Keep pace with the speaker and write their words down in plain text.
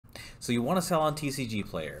So you want to sell on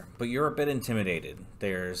TCGplayer, but you're a bit intimidated.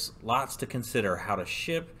 There's lots to consider: how to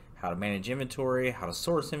ship, how to manage inventory, how to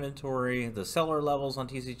source inventory, the seller levels on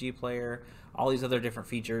TCGplayer, all these other different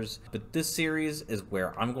features. But this series is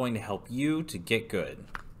where I'm going to help you to get good.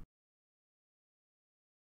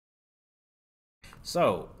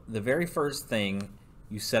 So the very first thing,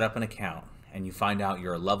 you set up an account and you find out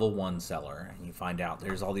you're a level 1 seller, and you find out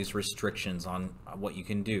there's all these restrictions on what you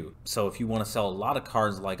can do. So if you want to sell a lot of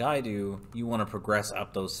cards like I do, you want to progress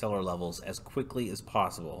up those seller levels as quickly as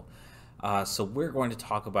possible. So we're going to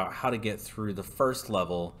talk about how to get through the first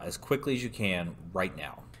level as quickly as you can right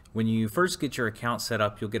now. When you first get your account set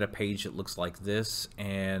up, you'll get a page that looks like this,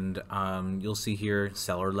 and you'll see here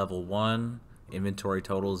seller level 1, inventory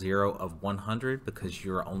total 0 of 100, because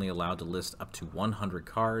you're only allowed to list up to 100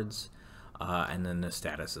 cards, and then the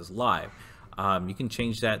status is live. You can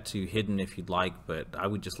change that to hidden if you'd like, but I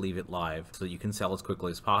would just leave it live so that you can sell as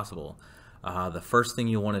quickly as possible. The first thing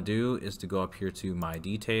you'll want to do is to go up here to my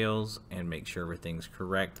details and make sure everything's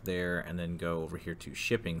correct there, and then go over here to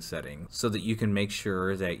shipping settings so that you can make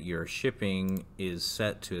sure that your shipping is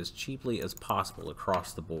set to as cheaply as possible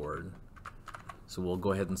across the board. So we'll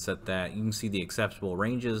go ahead and set that. You can see the acceptable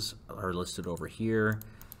ranges are listed over here.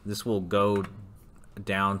 This will go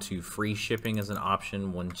down to free shipping as an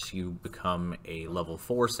option once you become a level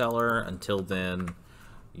 4 seller. Until then,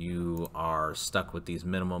 you are stuck with these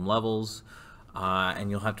minimum levels, and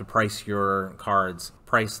you'll have to price your cards,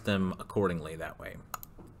 price them accordingly that way.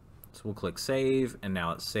 So we'll click save, and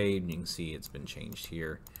now it's saved. You can see it's been changed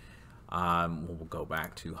here. We'll go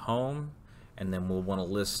back to home, and then we'll want to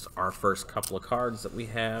list our first couple of cards that we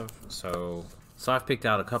have. So I've picked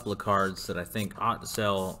out a couple of cards that I think ought to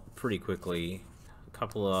sell pretty quickly. A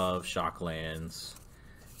couple of Shocklands,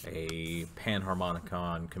 a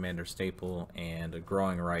Panharmonicon Commander Staple, and a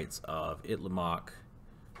Growing Rights of Itlamok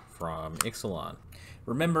from Ixalan.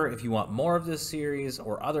 Remember, if you want more of this series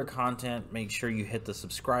or other content, make sure you hit the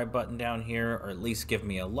subscribe button down here, or at least give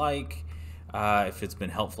me a like if it's been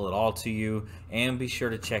helpful at all to you, and be sure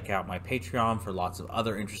to check out my Patreon for lots of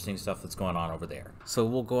other interesting stuff that's going on over there. So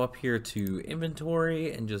we'll go up here to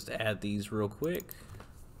inventory and just add these real quick.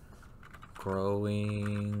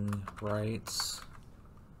 Growing Rights.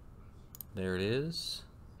 There it is.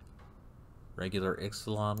 Regular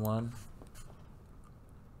Ixalan one.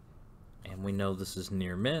 And we know this is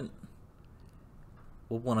near mint.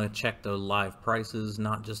 We'll want to check the live prices,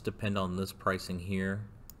 not just depend on this pricing here.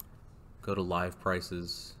 Go to live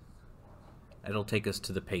prices. It'll take us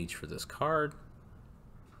to the page for this card.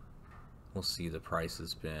 We'll see the price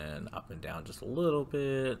has been up and down just a little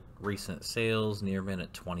bit. Recent sales near mint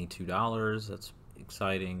at $22. That's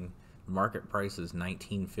exciting. Market price is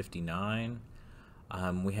 $19.59.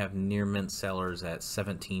 We have near mint sellers at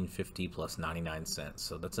 $17.50 plus 99 cents.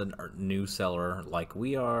 So that's a new seller like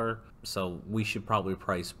we are. So we should probably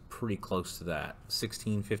price pretty close to that.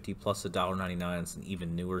 $16.50 plus $1.99 is an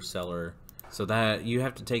even newer seller. So that you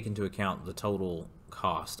have to take into account the total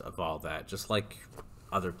cost of all that, just like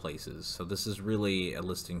other places. So this is really a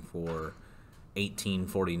listing for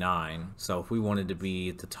 $18.49. So if we wanted to be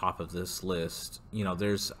at the top of this list, you know,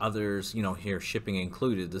 there's others, you know, here shipping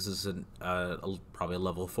included. This is probably a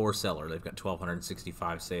level 4 seller. They've got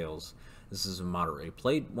 1,265 sales. This is a moderately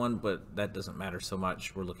played one, but that doesn't matter so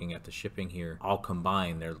much. We're looking at the shipping here. All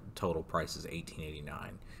combined, their total price is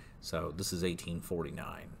 $18.89. So this is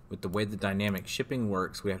 $18.49. With the way the dynamic shipping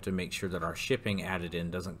works, we have to make sure that our shipping added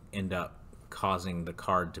in doesn't end up causing the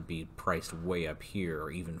card to be priced way up here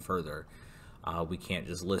or even further. We can't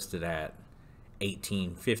just list it at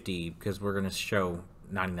 $18.50 because we're going to show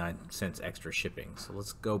 99 cents extra shipping. So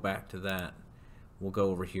let's go back to that. We'll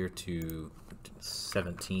go over here to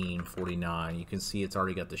 $17.49. You can see it's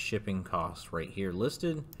already got the shipping cost right here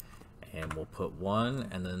listed, and we'll put 1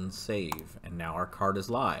 and then save, and now our card is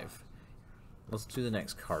live. Let's do the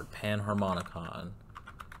next card, Panharmonicon.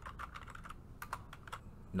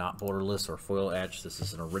 Not borderless or foil etched. This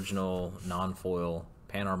is an original non-foil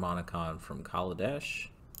Panharmonicon from Kaladesh.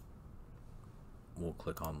 We'll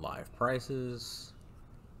click on live prices.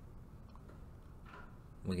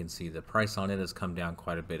 We can see the price on it has come down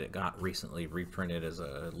quite a bit. It got recently reprinted as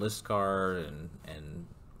a list card and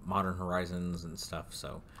Modern Horizons and stuff,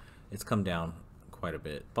 so it's come down quite a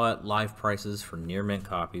bit. But live prices for near mint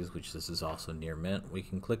copies, which this is also near mint, we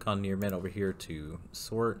can click on near mint over here to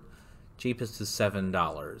sort. Cheapest is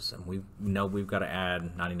 $7, and we know we've got to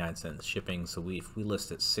add 99 cents shipping, so if we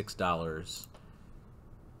list at $6,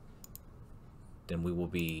 then we will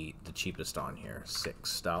be the cheapest on here.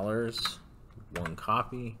 $6, 1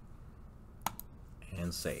 copy,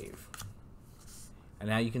 and save. And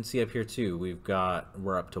now you can see up here too,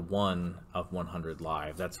 we're up to 1 of 100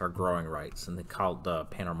 live. That's our growing rights, and the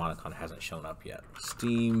Panharmonicon hasn't shown up yet.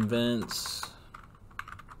 Steam vents.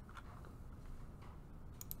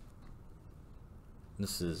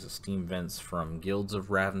 This is Steam vents from Guilds of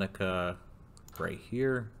Ravnica right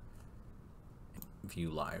here. View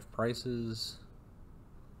live prices.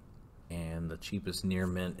 And the cheapest near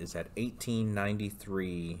mint is at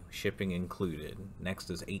 $18.93, shipping included. Next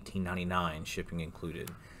is $18.99, shipping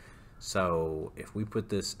included. So if we put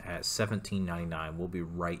this at $17.99, we'll be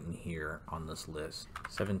right in here on this list.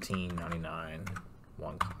 $17.99,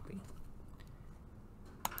 1 copy.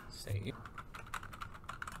 Save.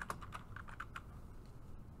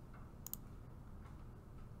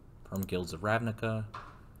 From Guilds of Ravnica,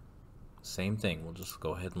 same thing. We'll just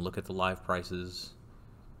go ahead and look at the live prices.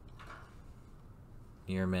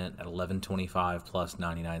 Near mint at $11.25 plus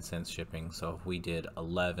 99 cents shipping. So if we did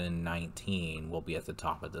 $11.19, we'll be at the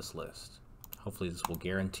top of this list. Hopefully this will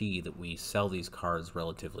guarantee that we sell these cards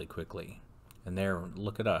relatively quickly. And there,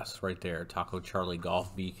 look at us right there, Taco Charlie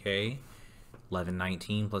Golf BK,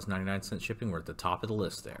 $11.19 plus 99 cents shipping. We're at the top of the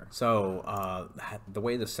list there. So the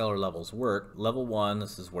way the seller levels work, level 1,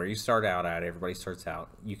 this is where you start out at. Everybody starts out.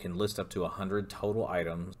 You can list up to 100 total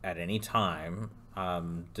items at any time.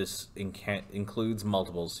 This includes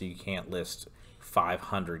multiples, so you can't list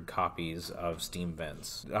 500 copies of Steam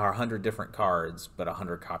vents. There are 100 different cards, but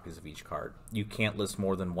 100 copies of each card. You can't list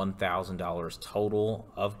more than $1,000 total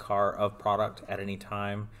of product at any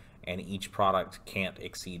time, and each product can't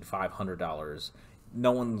exceed $500.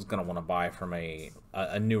 No one's going to want to buy from a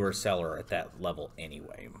newer seller at that level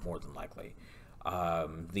anyway, more than likely.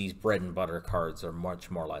 These bread and butter cards are much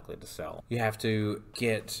more likely to sell. You have to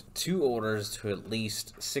get 2 orders to at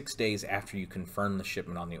least 6 days after you confirm the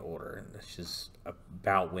shipment on the order. This is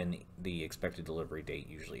about when the expected delivery date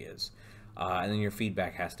usually is. And then your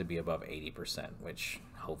feedback has to be above 80%, which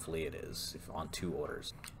hopefully it is if on 2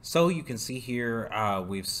 orders. So you can see here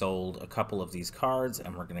we've sold a couple of these cards,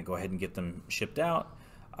 and we're going to go ahead and get them shipped out.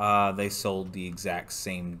 They sold the exact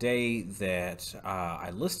same day that I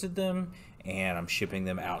listed them, and I'm shipping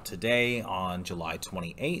them out today on July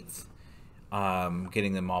 28th.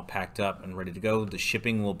 Getting them all packed up and ready to go. The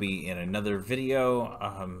shipping will be in another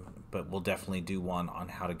video, but we'll definitely do one on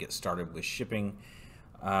how to get started with shipping.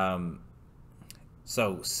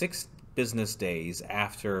 So 6 business days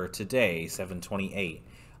after today, 7/28,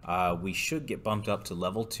 we should get bumped up to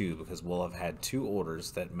level 2 because we'll have had 2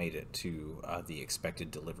 orders that made it to the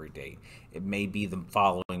expected delivery date. It may be the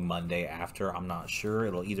following Monday after, I'm not sure.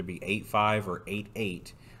 It'll either be 8/5 or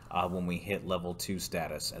 8/8 when we hit level 2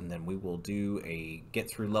 status, and then we will do a get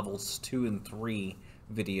through levels 2 and 3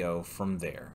 video from there.